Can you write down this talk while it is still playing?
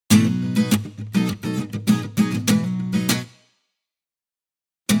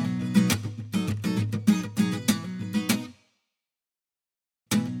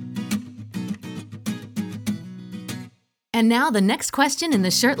And now the next question in the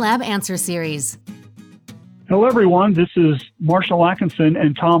Shirt Lab Answer Series. Hello, everyone. This is Marshall Atkinson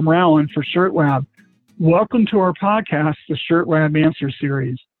and Tom Rowan for Shirt Lab. Welcome to our podcast, the Shirt Lab Answer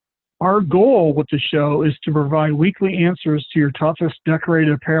Series. Our goal with the show is to provide weekly answers to your toughest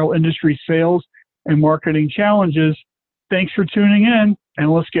decorated apparel industry sales and marketing challenges. Thanks for tuning in,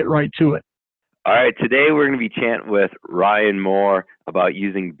 and let's get right to it. All right, today we're going to be chatting with Ryan Moore about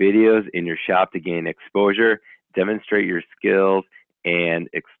using videos in your shop to gain exposure, demonstrate your skills, and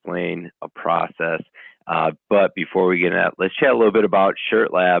explain a process. But before we get into that, let's chat a little bit about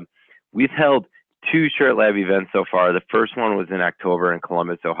Shirt Lab. We've held 2 Shirt Lab events so far. The first one was in October in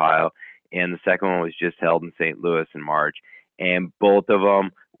Columbus, Ohio, and the second one was just held in St. Louis in March. And both of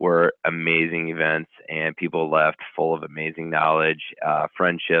them were amazing events, and people left full of amazing knowledge,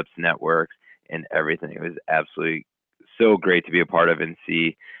 friendships, networks, and everything. It was absolutely so great to be a part of and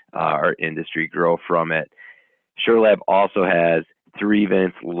see our industry grow from it. Shirt Lab also has 3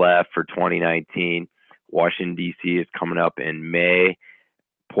 events left for 2019. Washington, D.C. is coming up in May,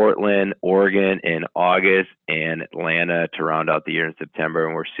 Portland, Oregon in August, and Atlanta to round out the year in September,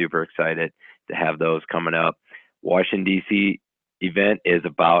 and we're super excited to have those coming up. Washington, D.C. event is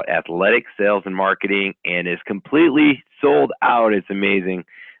about athletic sales and marketing and is completely sold out. It's amazing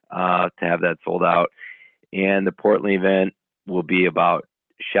to have that sold out. And the Portland event will be about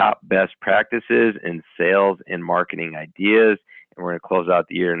shop best practices in sales and marketing ideas. And we're going to close out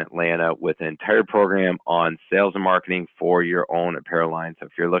the year in Atlanta with an entire program on sales and marketing for your own apparel line. So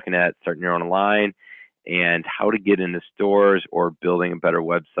if you're looking at starting your own line and how to get into stores or building a better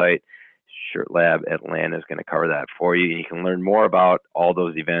website, Shirt Lab Atlanta is going to cover that for you. And you can learn more about all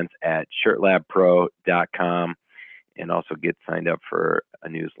those events at shirtlabpro.com and also get signed up for a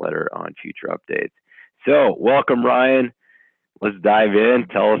newsletter on future updates. So welcome, Ryan. Let's dive in.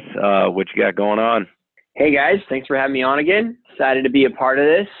 Tell us what you got going on. Hey guys, thanks for having me on again. Excited to be a part of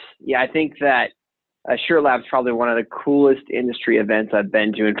this. Yeah, I think that Shirt Lab is probably one of the coolest industry events I've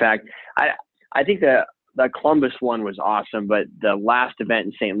been to. In fact, I think the Columbus one was awesome, but the last event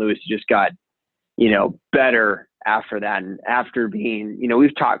in St. Louis just got, better after that. And after being,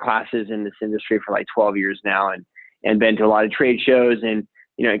 we've taught classes in this industry for like 12 years now and been to a lot of trade shows and,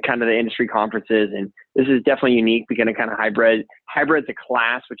 kind of the industry conferences. And this is definitely unique because it kind of hybrid the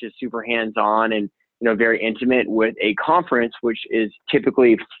class, which is super hands-on and, very intimate, with a conference, which is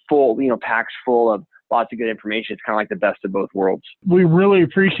typically full, packed full of lots of good information. It's kind of like the best of both worlds. We really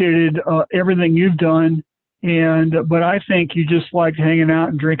appreciated everything you've done, but I think you just liked hanging out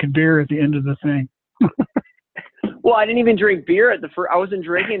and drinking beer at the end of the thing. Well, I didn't even drink beer at the first. I wasn't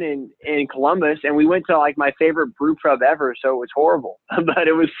drinking in Columbus, and we went to like my favorite brew pub ever, so it was horrible, but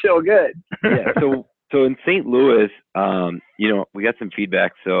it was still good. Yeah. So in St. Louis, we got some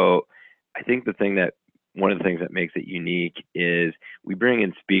feedback. So I think one of the things that makes it unique is we bring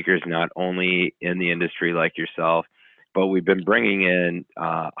in speakers not only in the industry like yourself, but we've been bringing in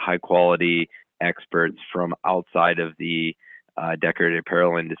high quality experts from outside of the decorated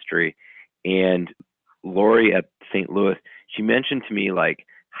apparel industry. And Lori at St. Louis, she mentioned to me like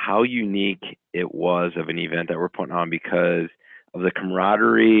how unique it was of an event that we're putting on because of the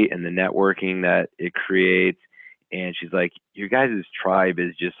camaraderie and the networking that it creates. And she's like, your guys' tribe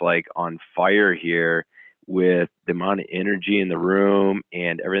is just like on fire here with the amount of energy in the room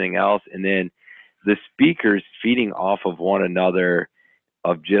and everything else. And then the speakers feeding off of one another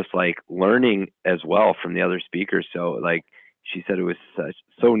of just like learning as well from the other speakers. So like she said, it was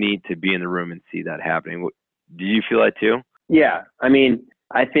so neat to be in the room and see that happening. Do you feel that too? Yeah. I mean,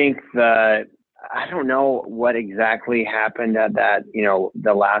 I think I don't know what exactly happened at that,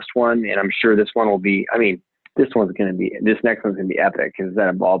 the last one. And I'm sure this one will be, this next one's going to be epic because it's at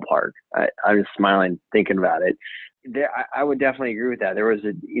a ballpark. I was smiling thinking about it. I would definitely agree with that. There was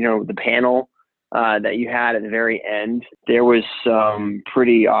the panel that you had at the very end. There was some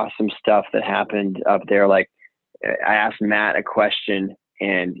pretty awesome stuff that happened up there. Like I asked Matt a question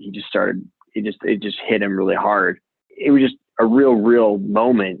and he just started, it just hit him really hard. It was just a real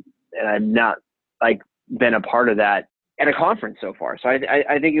moment. And I've not been a part of that at a conference so far. So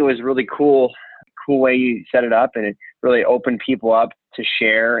I think it was really cool way you set it up, and it really opened people up to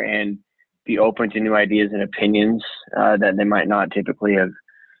share and be open to new ideas and opinions that they might not typically have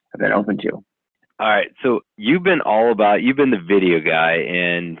been open to. All right. So you've been the video guy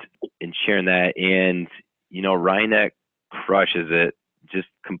and sharing that, and Ryan crushes it, just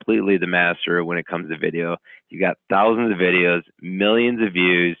completely the master when it comes to video. You got thousands of videos, millions of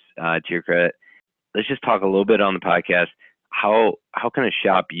views, to your credit. Let's just talk a little bit on the podcast. How can a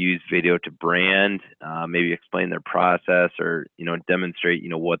shop use video to brand, maybe explain their process or, demonstrate,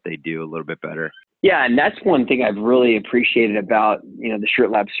 what they do a little bit better? Yeah, and that's one thing I've really appreciated about, the Shirt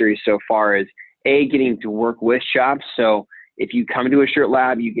Lab series so far is getting to work with shops. So if you come to a Shirt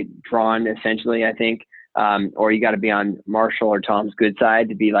Lab, you get drawn essentially, I think, or you got to be on Marshall or Tom's good side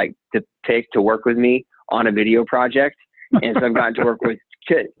to be like to pick to work with me on a video project. And so I've gotten to work with,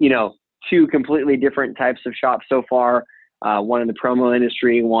 two completely different types of shops so far. One in the promo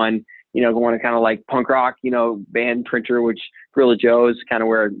industry, one going to kind of like punk rock, band printer, which Gorilla Joe's kind of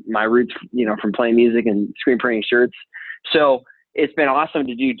where my roots, from playing music and screen printing shirts. So it's been awesome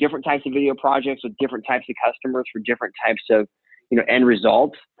to do different types of video projects with different types of customers for different types of, end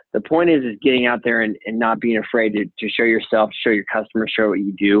results. The point is getting out there and not being afraid to show yourself, show your customers, show what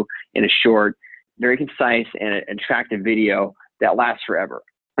you do in a short, very concise and attractive video that lasts forever.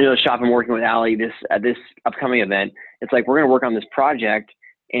 The shop I'm working with Allie at this upcoming event, it's like, we're going to work on this project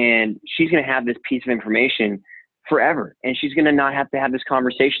and she's going to have this piece of information forever. And she's going to not have to have this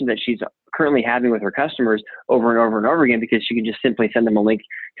conversation that she's currently having with her customers over and over and over again, because she can just simply send them a link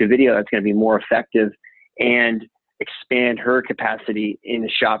to a video that's going to be more effective and expand her capacity in the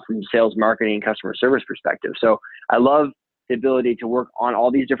shop from sales, marketing, and customer service perspective. So I love the ability to work on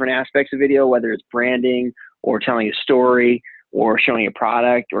all these different aspects of video, whether it's branding or telling a story or showing a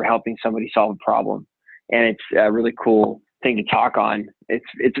product or helping somebody solve a problem. And it's a really cool thing to talk on.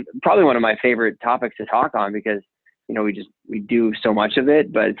 It's probably one of my favorite topics to talk on because, we do so much of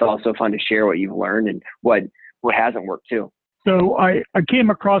it, but it's also fun to share what you've learned and what hasn't worked too. So I came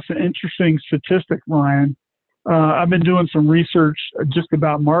across an interesting statistic, Ryan. I've been doing some research just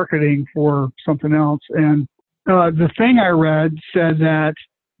about marketing for something else. And the thing I read said that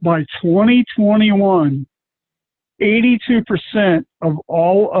by 2021, 82% of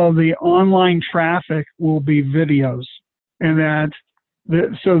all of the online traffic will be videos. And that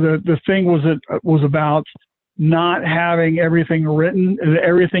the thing was about not having everything written.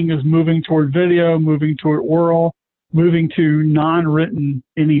 Everything is moving toward video, moving toward oral, moving to non-written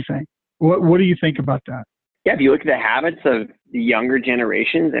anything. What do you think about that? Yeah, if you look at the habits of the younger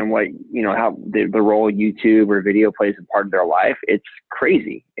generations and what, how the role YouTube or video plays a part of their life, it's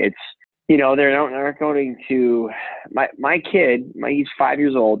crazy. It's, they're not going to, my kid, he's 5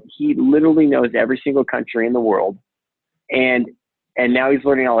 years old. He literally knows every single country in the world. And now he's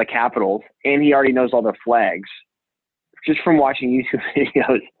learning all the capitals, and he already knows all the flags just from watching YouTube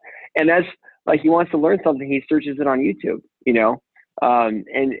videos. And that's like, he wants to learn something, he searches it on YouTube,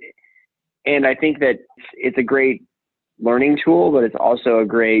 and I think that it's a great learning tool, but it's also a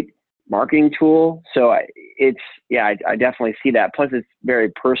great marketing tool. So I definitely see that. Plus it's very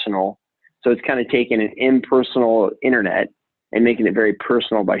personal. So it's kind of taking an impersonal internet and making it very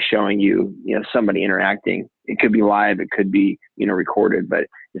personal by showing you, somebody interacting. It could be live, it could be, recorded, but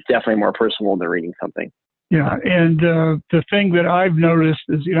it's definitely more personal than reading something. Yeah. And the thing that I've noticed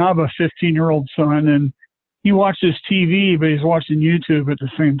is, I have a 15-year-old son, and he watches TV, but he's watching YouTube at the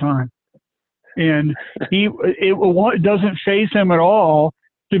same time. And it doesn't faze him at all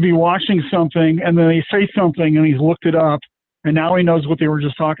to be watching something, and then they say something and he's looked it up, and now he knows what they were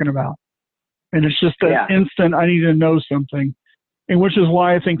just talking about. And it's just that instant, I need to know something. And which is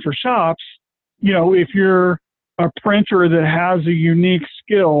why I think for shops, if you're a printer that has a unique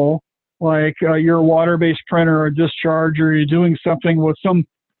skill, like you're a water-based printer or a discharge, or you're doing something with some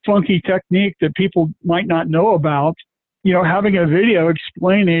funky technique that people might not know about, having a video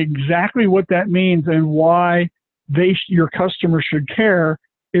explaining exactly what that means and why your customer should care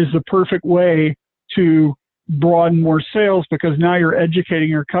is the perfect way to broaden more sales, because now you're educating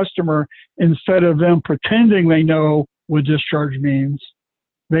your customer instead of them pretending they know what discharge means.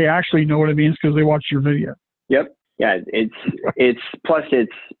 They actually know what it means because they watch your video. Yep. Yeah. It's plus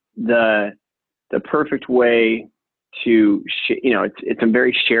it's the perfect way to, it's a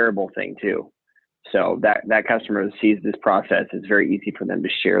very shareable thing too. So that customer sees this process, it's very easy for them to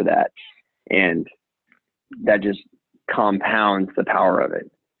share that. And that just compounds the power of it.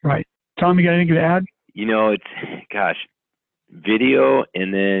 Right. Tom, you got anything to add? Video.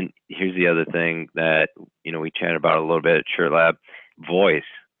 And then here's the other thing that, we chatted about a little bit at Shirt Lab, voice.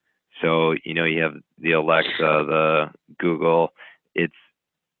 So, you have the Alexa, the Google, it's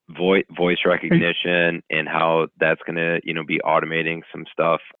voice recognition, and how that's going to, be automating some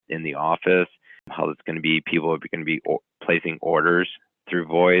stuff in the office, how it's going to be, people are going to be placing orders through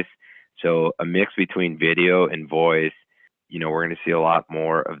voice. So a mix between video and voice, we're going to see a lot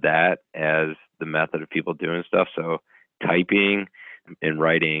more of that as the method of people doing stuff. So typing and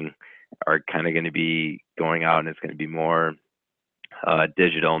writing are kind of going to be going out, and it's going to be more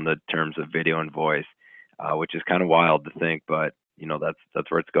digital in the terms of video and voice, which is kind of wild to think, but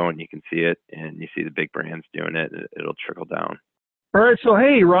that's where it's going. You can see it, and you see the big brands doing it. It'll trickle down. All right. So,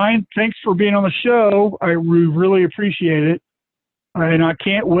 hey, Ryan, thanks for being on the show. We really appreciate it. And I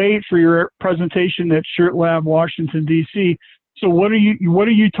can't wait for your presentation at ShirtLab, Washington, D.C. So what are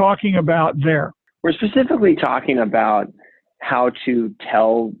you talking about there? We're specifically talking about how to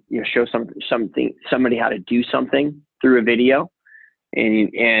show somebody how to do something through a video,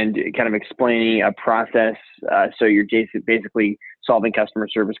 and kind of explaining a process. So you're basically solving customer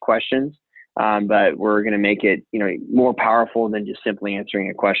service questions, but we're going to make it, more powerful than just simply answering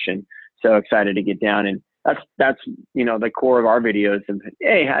a question. So excited to get down, and that's the core of our videos. And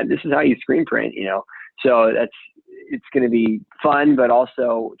hey, this is how you screen print. So it's going to be fun, but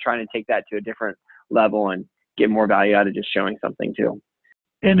also trying to take that to a different level and get more value out of just showing something too.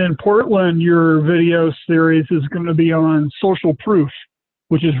 And in Portland, your video series is going to be on social proof,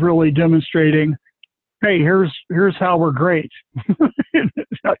 which is really demonstrating, hey, here's how we're great.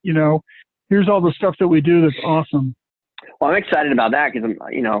 Here's all the stuff that we do that's awesome. Well, I'm excited about that because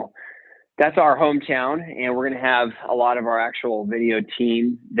that's our hometown, and we're going to have a lot of our actual video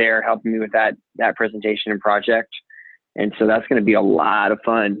team there helping me with that presentation and project. And so that's going to be a lot of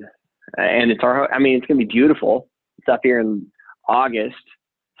fun. And it's going to be beautiful. It's up here in August.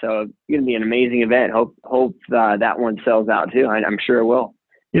 So it's going to be an amazing event. Hope that one sells out too. I'm sure it will.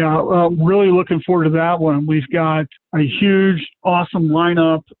 Yeah, really looking forward to that one. We've got a huge, awesome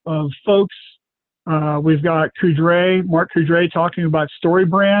lineup of folks. We've got Mark Coudray talking about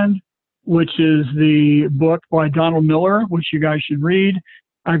StoryBrand, which is the book by Donald Miller, which you guys should read.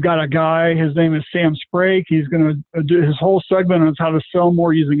 I've got a guy, his name is Sam Sprague. He's going to do his whole segment on how to sell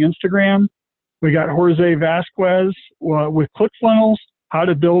more using Instagram. We got Jorge Vasquez with ClickFunnels, how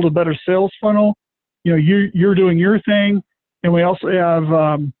to build a better sales funnel. You're doing your thing. And we also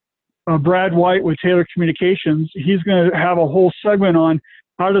have Brad White with Taylor Communications. He's going to have a whole segment on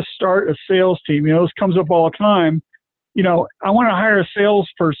how to start a sales team. This comes up all the time. I want to hire a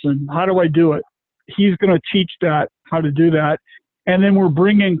salesperson. How do I do it? He's going to teach that, how to do that. And then we're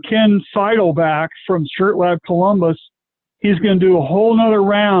bringing Ken Seidel back from ShirtLab Columbus. He's going to do a whole nother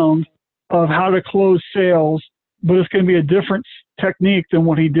round of how to close sales, but it's going to be a different technique than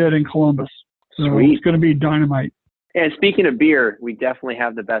what he did in Columbus. So Sweet. It's going to be dynamite. And speaking of beer, we definitely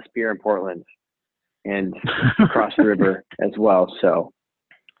have the best beer in Portland and across the river as well. So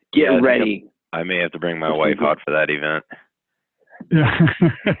get ready. I may have to bring my wife out for that event. Yeah.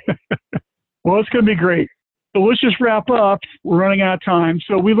 Well, it's going to be great. So let's just wrap up. We're running out of time.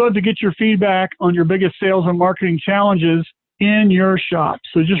 So we'd love to get your feedback on your biggest sales and marketing challenges in your shop.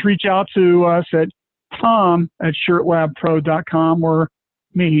 So just reach out to us at tom@shirtlabpro.com or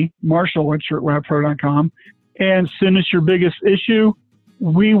me, Marshall@shirtlabpro.com, and send us your biggest issue.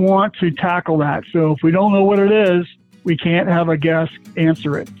 We want to tackle that. So if we don't know what it is, we can't have a guest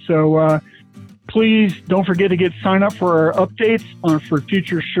answer it. So please don't forget to sign up for our updates for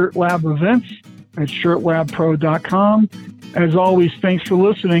future ShirtLab events at shirtlabpro.com. As always, thanks for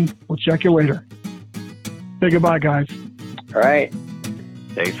listening. We'll check you later. Say goodbye, guys. All right.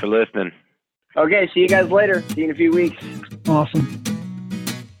 Thanks for listening. Okay, see you guys later. See you in a few weeks. Awesome.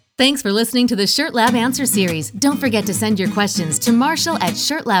 Thanks for listening to the ShirtLab Answer Series. Don't forget to send your questions to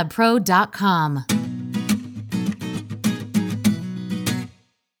Marshall@shirtlabpro.com.